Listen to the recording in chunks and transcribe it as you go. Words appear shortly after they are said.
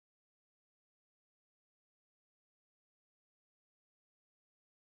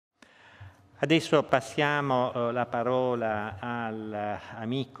Adesso passiamo la parola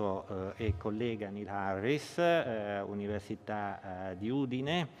all'amico e collega Neil Harris, Università di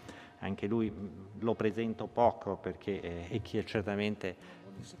Udine. Anche lui lo presento poco perché è certamente,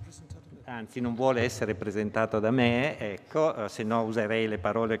 anzi non vuole essere presentato da me, ecco, se no userei le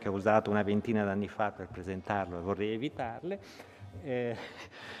parole che ho usato una ventina d'anni fa per presentarlo e vorrei evitarle.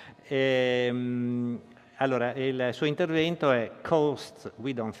 Allora, il suo intervento è Costs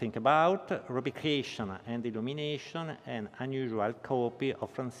We Don't Think About, Rubrication and Illumination, an Unusual Copy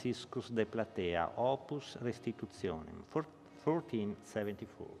of Franciscus de Platea, Opus Restitutionum,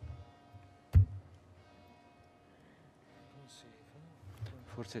 1474.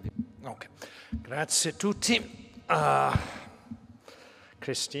 Okay. Grazie a tutti.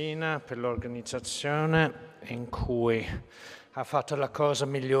 Cristina per l'organizzazione in cui ha fatto la cosa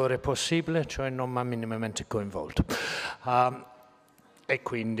migliore possibile, cioè non mi ha minimamente coinvolto. E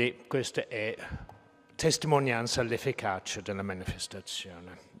quindi questa è testimonianza all'efficacia della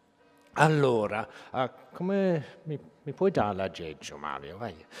manifestazione. Allora, come mi puoi dare l'aggeggio, Mario?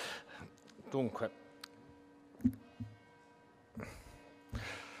 Vai. Dunque.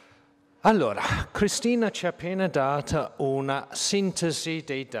 Allora, Cristina ci ha appena dato una sintesi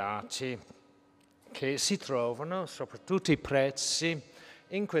dei dati che si trovano, soprattutto i prezzi,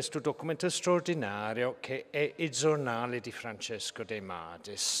 in questo documento straordinario che è il Zornale di Francesco de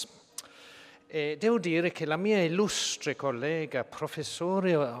Madiis. E devo dire che la mia illustre collega,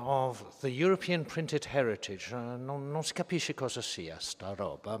 professore of the European Printed Heritage, non si capisce cosa sia sta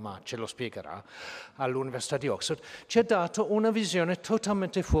roba, ma ce lo spiegherà, all'Università di Oxford, ci ha dato una visione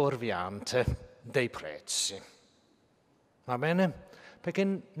totalmente fuorviante dei prezzi. Va bene?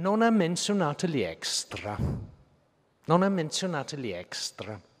 Perché non ha menzionato gli extra. Non ha menzionato gli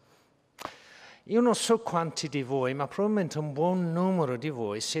extra. Io non so quanti di voi, ma probabilmente un buon numero di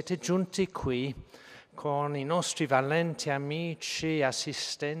voi siete giunti qui con i nostri valenti amici,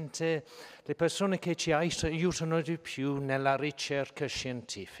 assistenti, le persone che ci aiutano di più nella ricerca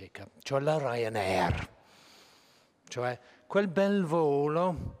scientifica, cioè la Ryanair, cioè quel bel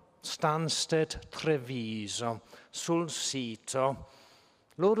volo Stansted-Treviso sul sito.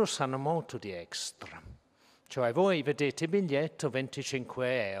 Loro sanno molto di extra, cioè voi vedete il biglietto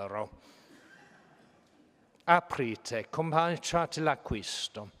 25 €. Aprite, cominciate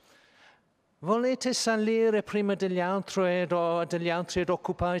l'acquisto. Volete salire prima degli altri ed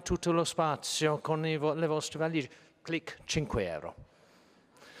occupare tutto lo spazio con le vostre valigie? Clic, 5 €.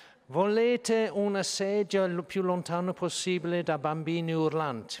 Volete una sedia il più lontano possibile da bambini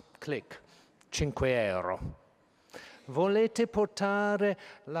urlanti? Clic, 5 €. Volete portare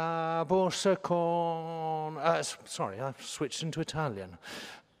la borsa con... sorry, I've switched into Italian.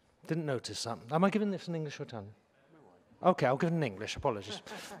 Didn't notice that. Am I giving this in English or Italian? Okay, I'll give it in English. Apologies.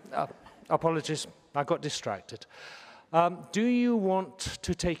 Apologies, I got distracted. Do you want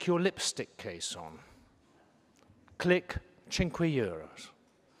to take your lipstick case on? Click 5 €.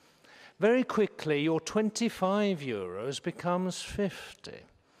 Very quickly, your 25 € becomes 50.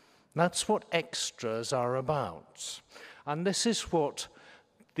 That's what extras are about. And this is what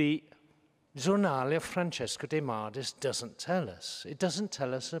the Zornale of Francesco de Madiis doesn't tell us. It doesn't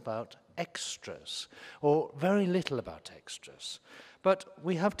tell us about extras, or very little about extras. But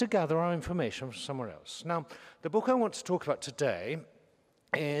we have to gather our information from somewhere else. Now, the book I want to talk about today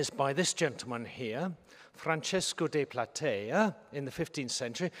is by this gentleman here, Francisco de Platea, in the 15th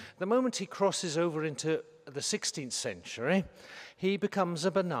century. The moment he crosses over into the 16th century, he becomes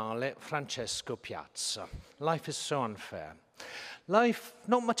a banale Francesco Piazza. Life is so unfair.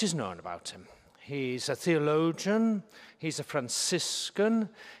 Not much is known about him. He's a theologian, he's a Franciscan,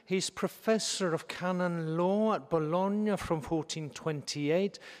 he's professor of canon law at Bologna from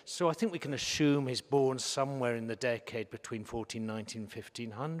 1428, so I think we can assume he's born somewhere in the decade between 1490 and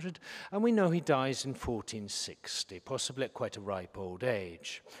 1500, and we know he dies in 1460, possibly at quite a ripe old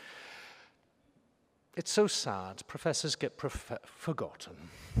age. It's so sad, professors get forgotten.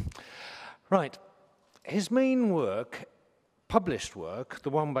 Right, his main work, published work, the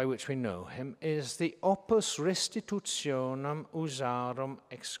one by which we know him, is the Opus Restitutionum Usarum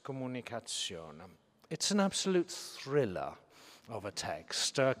Excommunicationem. It's an absolute thriller of a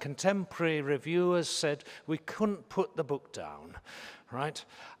text. Contemporary reviewers said we couldn't put the book down, right?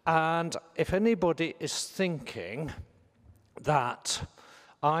 And if anybody is thinking that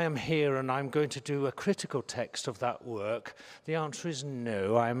I am here and I'm going to do a critical text of that work, the answer is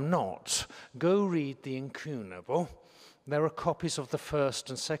no, I'm not. Go read the incunable. There are copies of the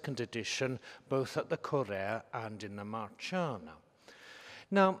first and second edition, both at the Correa and in the Marciana.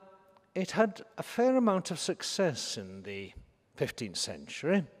 Now, it had a fair amount of success in the 15th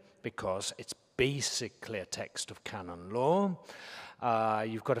century. because it's basically a text of canon law.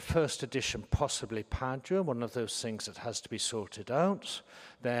 You've got a first edition, possibly Padua, one of those things that has to be sorted out.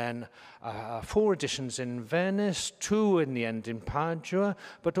 Then 4 editions in Venice, 2 in the end in Padua,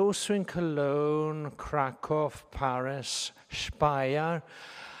 but also in Cologne, Krakow, Paris, Speyer.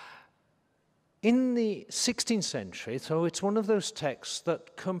 In the 16th century, so it's one of those texts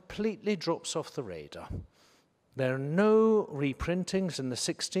that completely drops off the radar. There are no reprintings in the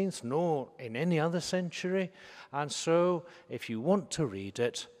 16th, nor in any other century, and so if you want to read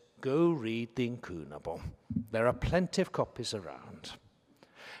it, go read the incunable. There are plenty of copies around.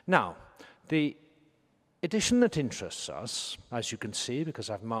 Now, the edition that interests us, as you can see, because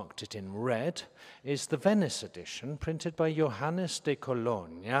I've marked it in red, is the Venice edition, printed by Johannes de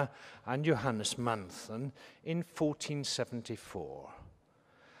Cologna and Johannes Manthan in 1474.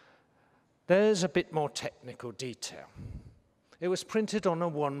 There's a bit more technical detail. It was printed on a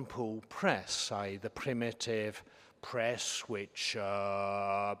one-pool press, i.e. the primitive press which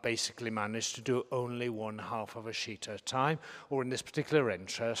basically managed to do only 1/2 of a sheet at a time, or in this particular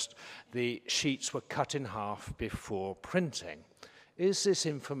interest, the sheets were cut in half before printing. Is this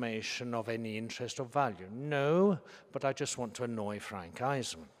information of any interest or value? No, but I just want to annoy Falk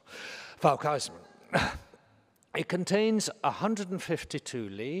Eisenman. It contains 152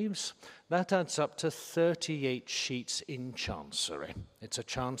 leaves. That adds up to 38 sheets in chancery. It's a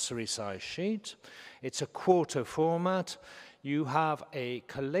chancery size sheet. It's a quarto format. You have a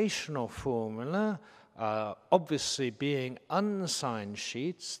collational formula, obviously being unsigned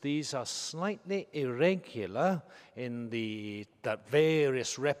sheets. These are slightly irregular in that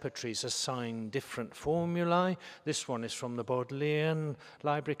various repertories assign different formulae. This one is from the Bodleian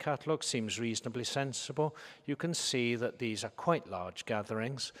Library Catalogue, seems reasonably sensible. You can see that these are quite large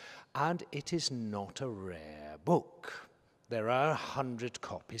gatherings, and it is not a rare book. There are 100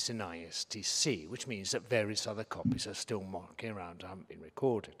 copies in ISTC, which means that various other copies are still marking around, haven't been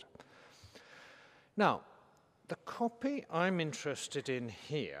recorded. Now, the copy I'm interested in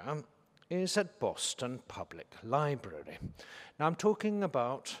here is at Boston Public Library. Now, I'm talking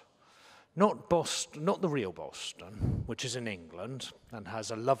about not the real Boston, which is in England and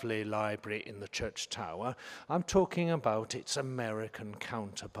has a lovely library in the church tower. I'm talking about its American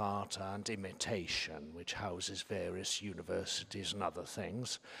counterpart and imitation, which houses various universities and other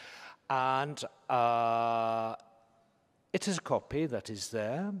things. And it is a copy that is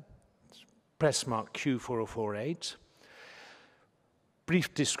there. Press mark Q4048.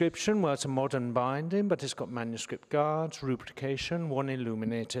 Brief description, well, it's a modern binding, but it's got manuscript guards, rubrication, 1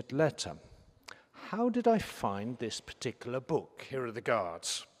 illuminated letter. How did I find this particular book? Here are the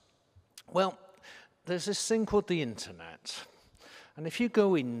guards. Well, there's this thing called the internet. And if you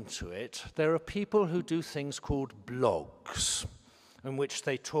go into it, there are people who do things called blogs, in which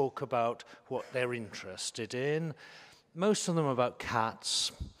they talk about what they're interested in. Most of them are about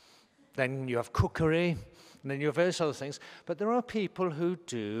cats. Then you have cookery, and then you have various other things. But there are people who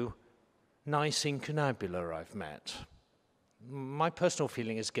do nice incunabula I've met. My personal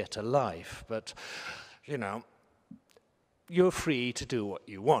feeling is get a life, but, you know, you're free to do what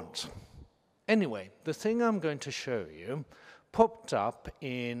you want. Anyway, the thing I'm going to show you popped up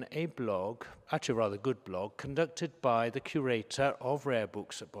in a blog, actually a rather good blog, conducted by the curator of rare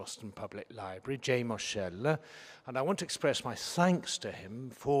books at Boston Public Library, J. Moschella, and I want to express my thanks to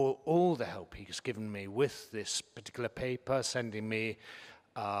him for all the help he's given me with this particular paper, sending me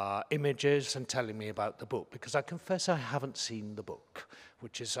images and telling me about the book, because I confess I haven't seen the book,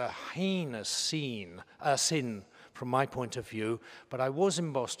 which is a heinous sin from my point of view, but I was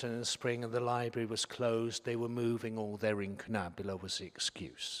in Boston in the spring and the library was closed. They were moving all their incunabula was the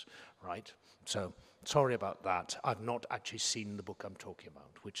excuse, right? So, sorry about that. I've not actually seen the book I'm talking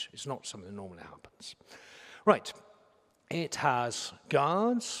about, which is not something that normally happens. Right, it has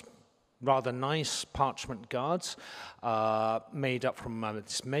guards, rather nice parchment guards, made up from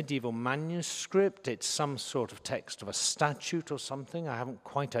this medieval manuscript. It's some sort of text of a statute or something. I haven't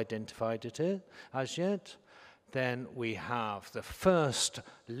quite identified it as yet. Then we have the first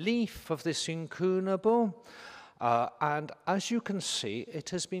leaf of this incunable, and as you can see, it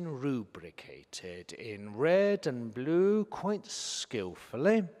has been rubricated in red and blue quite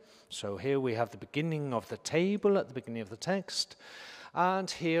skillfully. So here we have the beginning of the table at the beginning of the text,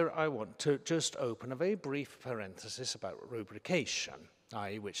 and here I want to just open a very brief parenthesis about rubrication,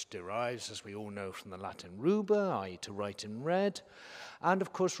 i.e. which derives, as we all know, from the Latin ruber, i.e. to write in red. And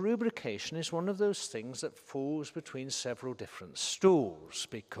of course, rubrication is one of those things that falls between several different stools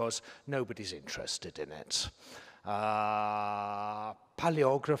because nobody's interested in it.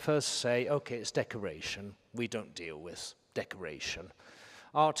 Paleographers say, okay, it's decoration. We don't deal with decoration.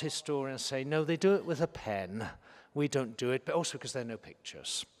 Art historians say, no, they do it with a pen. We don't do it, but also because there are no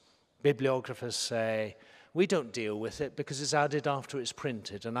pictures. Bibliographers say, we don't deal with it because it's added after it's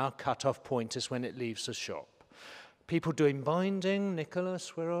printed, and our cut-off point is when it leaves the shop. People doing binding,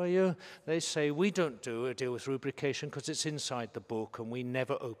 Nicholas, where are you? They say, we don't deal with rubrication because it's inside the book and we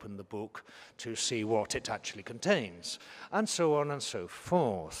never open the book to see what it actually contains, and so on and so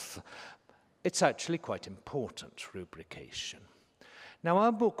forth. It's actually quite important, rubrication. Now,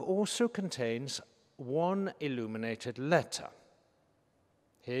 our book also contains one illuminated letter.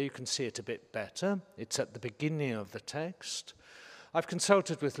 Here you can see it a bit better. It's at the beginning of the text. I've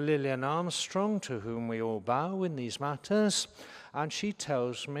consulted with Lillian Armstrong, to whom we all bow in these matters, and she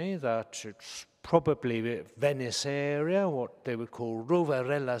tells me that it's probably Venice area, what they would call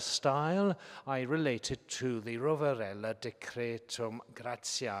Roverella style. I relate it to the Roverella Decretum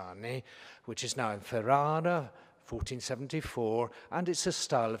Gratiani, which is now in Ferrara, 1474, and it's a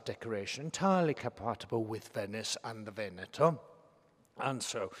style of decoration entirely compatible with Venice and the Veneto. And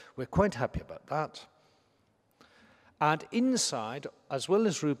so we're quite happy about that. And inside, as well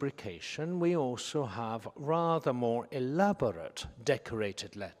as rubrication, we also have rather more elaborate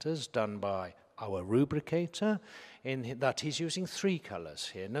decorated letters done by our rubricator, in that he's using 3 colors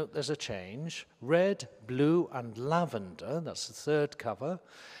here. Note there's a change. Red, blue, and lavender. That's the 3rd cover.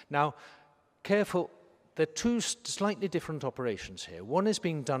 Now, careful, there are 2 slightly different operations here. One is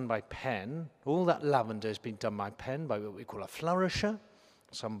being done by pen. All that lavender is being done by pen, by what we call a flourisher,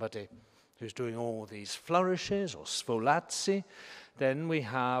 somebody who's doing all these flourishes, or sfolazzi. Then we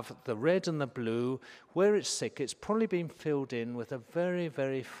have the red and the blue. Where it's thick, it's probably been filled in with a very,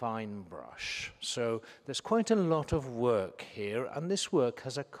 very fine brush. So there's quite a lot of work here, and this work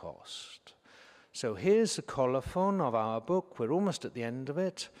has a cost. So here's the colophon of our book. We're almost at the end of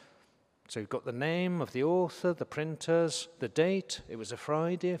it. So you've got the name of the author, the printers, the date. It was a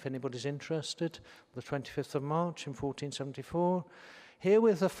Friday, if anybody's interested, the 25th of March in 1474. Here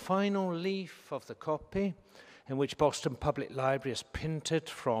with the final leaf of the copy, in which Boston Public Library has printed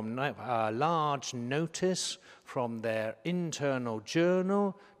from a large notice from their internal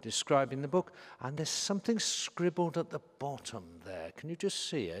journal describing the book, and there's something scribbled at the bottom there. Can you just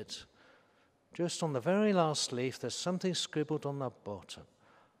see it? Just on the very last leaf, there's something scribbled on the bottom.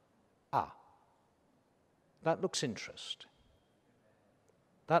 Ah, that looks interesting.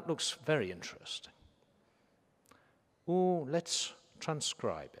 That looks very interesting. Oh, let's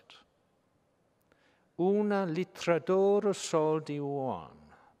transcribe it. Una litra d'oro soldi 1.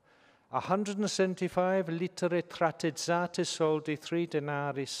 175 litere trattezzate soldi 3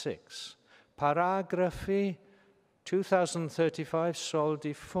 denari 6. Paragrafi 2035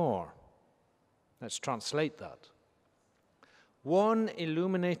 soldi 4. Let's translate that. 1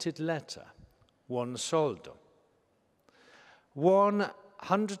 illuminated letter, 1 soldo.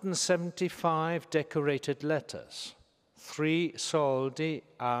 175 decorated letters, 3 soldi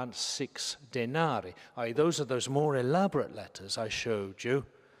and 6 denari. Those are those more elaborate letters I showed you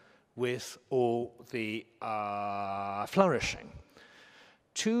with all the flourishing.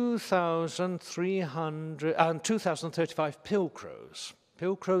 2,300 and 2,035 pilcrows.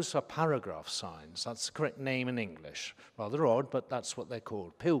 Pilcrows are paragraph signs. That's the correct name in English. Rather odd, but that's what they're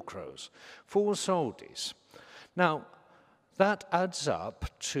called, pilcrows. 4 soldis. Now, that adds up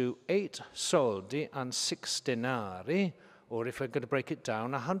to 8 soldi and 6 denari, or if we're going to break it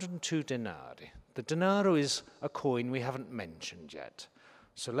down, 102 denari. The denaro is a coin we haven't mentioned yet.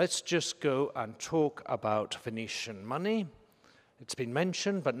 So let's just go and talk about Venetian money. It's been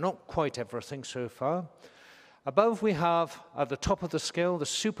mentioned, but not quite everything so far. Above we have, at the top of the scale, the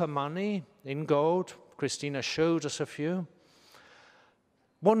super money in gold. Christina showed us a few.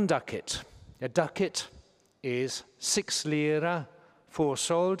 1 ducat. A ducat is 6 lira, 4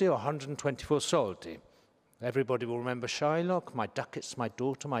 soldi, or 124 soldi. Everybody will remember Shylock, my ducats, my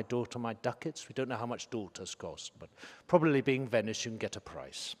daughter, my daughter, my ducats. We don't know how much daughters cost, but probably being Venice, you can get a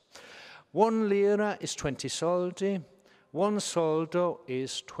price. 1 lira is 20 soldi. 1 soldo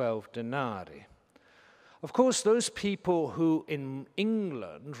is 12 denari. Of course, those people who in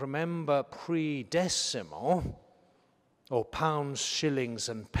England remember pre-decimal, or pounds, shillings,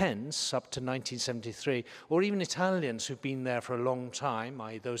 and pence up to 1973, or even Italians who've been there for a long time,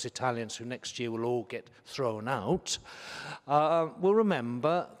 i.e. those Italians who next year will all get thrown out, will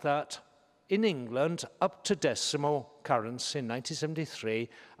remember that in England, up to decimal currency in 1973,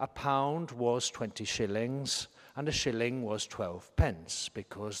 a pound was 20 shillings, and a shilling was 12 pence,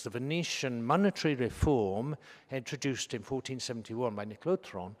 because the Venetian monetary reform, introduced in 1471 by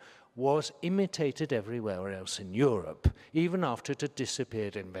Niccolò was imitated everywhere else in Europe, even after it had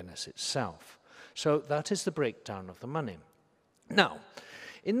disappeared in Venice itself. So that is the breakdown of the money. Now,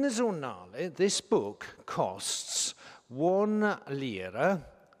 In the Zornale, this book costs 1 lira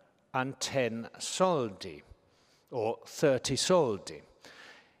and 10 soldi, or 30 soldi.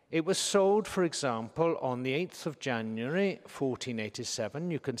 It was sold, for example, on the 8th of January, 1487.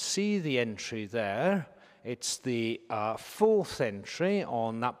 You can see the entry there. It's the 4th entry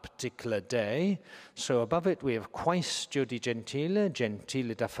on that particular day. So above it we have Quaestio di Gentile,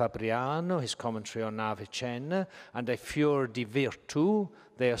 Gentile da Fabriano, his commentary on Avicenna, and a Fior di Virtu.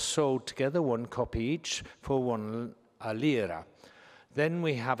 They are sold together, 1 copy each, for 1 lira. Then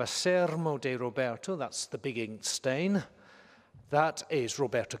we have a Sermo de Roberto, that's the big ink stain. That is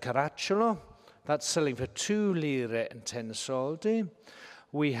Roberto Caracciolo. That's selling for 2 lire and 10 soldi.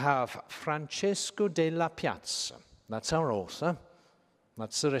 We have Francesco della Piazza. That's our author.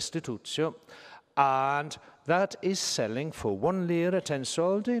 That's the restitutio. And that is selling for 1 lira, 10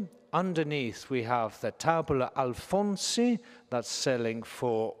 soldi. Underneath we have the Tabula Alfonsi. That's selling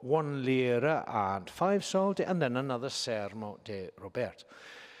for 1 lira and 5 soldi. And then another Sermo de Roberto.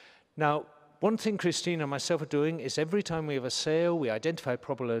 Now, one thing Christina and myself are doing is every time we have a sale, we identify a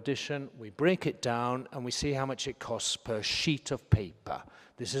probable edition, we break it down, and we see how much it costs per sheet of paper.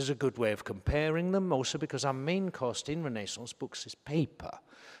 This is a good way of comparing them, also because our main cost in Renaissance books is paper.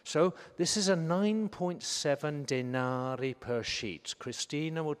 So this is a 9.7 denarii per sheet.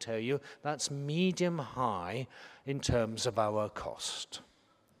 Christina will tell you that's medium-high in terms of our cost.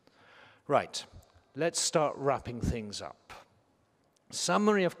 Right, let's start wrapping things up.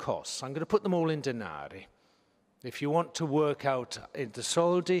 Summary of costs. I'm going to put them all in denarii. If you want to work out into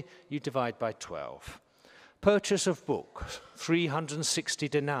soldi, you divide by 12. Purchase of book, 360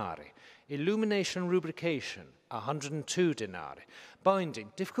 denarii. Illumination rubrication, 102 denarii. Binding,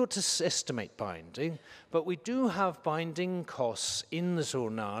 difficult to estimate binding, but we do have binding costs in the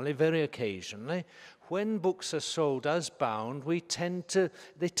Zornale very occasionally. When books are sold as bound, there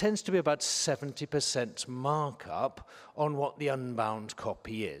tends to be about 70% markup on what the unbound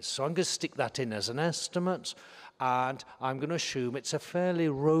copy is. So I'm going to stick that in as an estimate, and I'm going to assume it's a fairly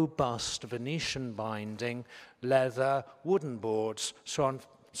robust Venetian binding, leather, wooden boards, so I'm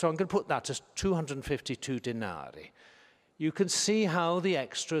going to put that as 252 denarii. You can see how the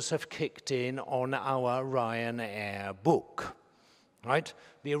extras have kicked in on our Ryanair book. Right?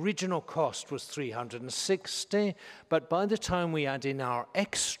 The original cost was 360, but by the time we add in our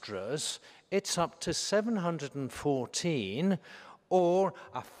extras, it's up to 714, or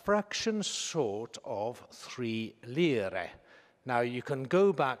a fraction short of 3 lire. Now you can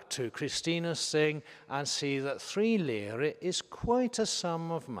go back to Christina's thing and see that 3 lire is quite a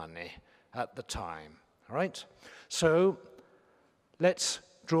sum of money at the time. Right? So let's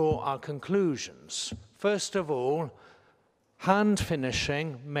draw our conclusions. First of all, hand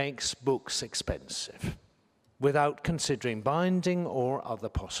finishing makes books expensive without considering binding or other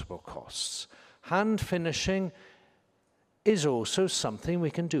possible costs. Hand finishing is also something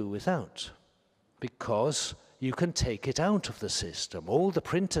we can do without, because you can take it out of the system. All the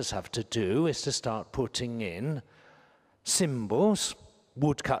printers have to do is to start putting in symbols,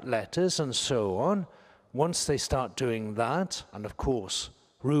 woodcut letters, and so on. Once they start doing that, and of course,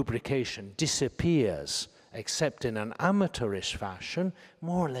 rubrication disappears except in an amateurish fashion,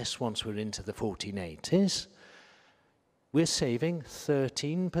 more or less once we're into the 1480s, we're saving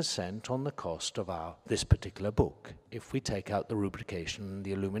 13% on the cost of this particular book, if we take out the rubrication and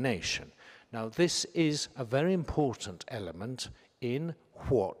the illumination. Now, this is a very important element in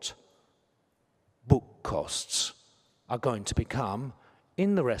what book costs are going to become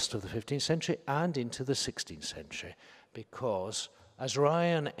in the rest of the 15th century and into the 16th century, because as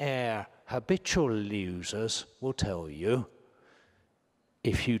Ryanair habitual users will tell you,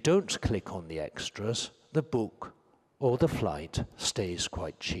 if you don't click on the extras, the book or the flight stays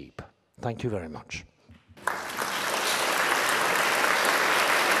quite cheap. Thank you very much.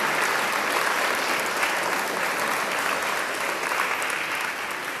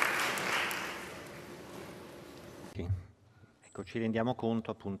 Ci rendiamo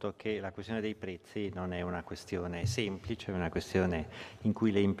conto appunto che la questione dei prezzi non è una questione semplice, è una questione in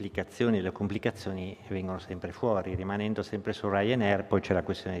cui le implicazioni e le complicazioni vengono sempre fuori. Rimanendo sempre su Ryanair, poi c'è la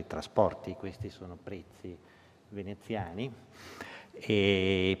questione dei trasporti. Questi sono prezzi veneziani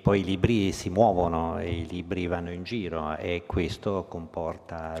e poi i libri si muovono e i libri vanno in giro, e questo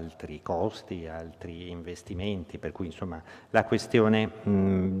comporta altri costi, altri investimenti, per cui insomma la questione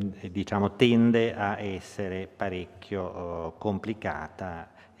diciamo tende a essere parecchio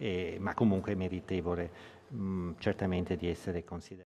complicata, ma comunque meritevole certamente di essere considerata.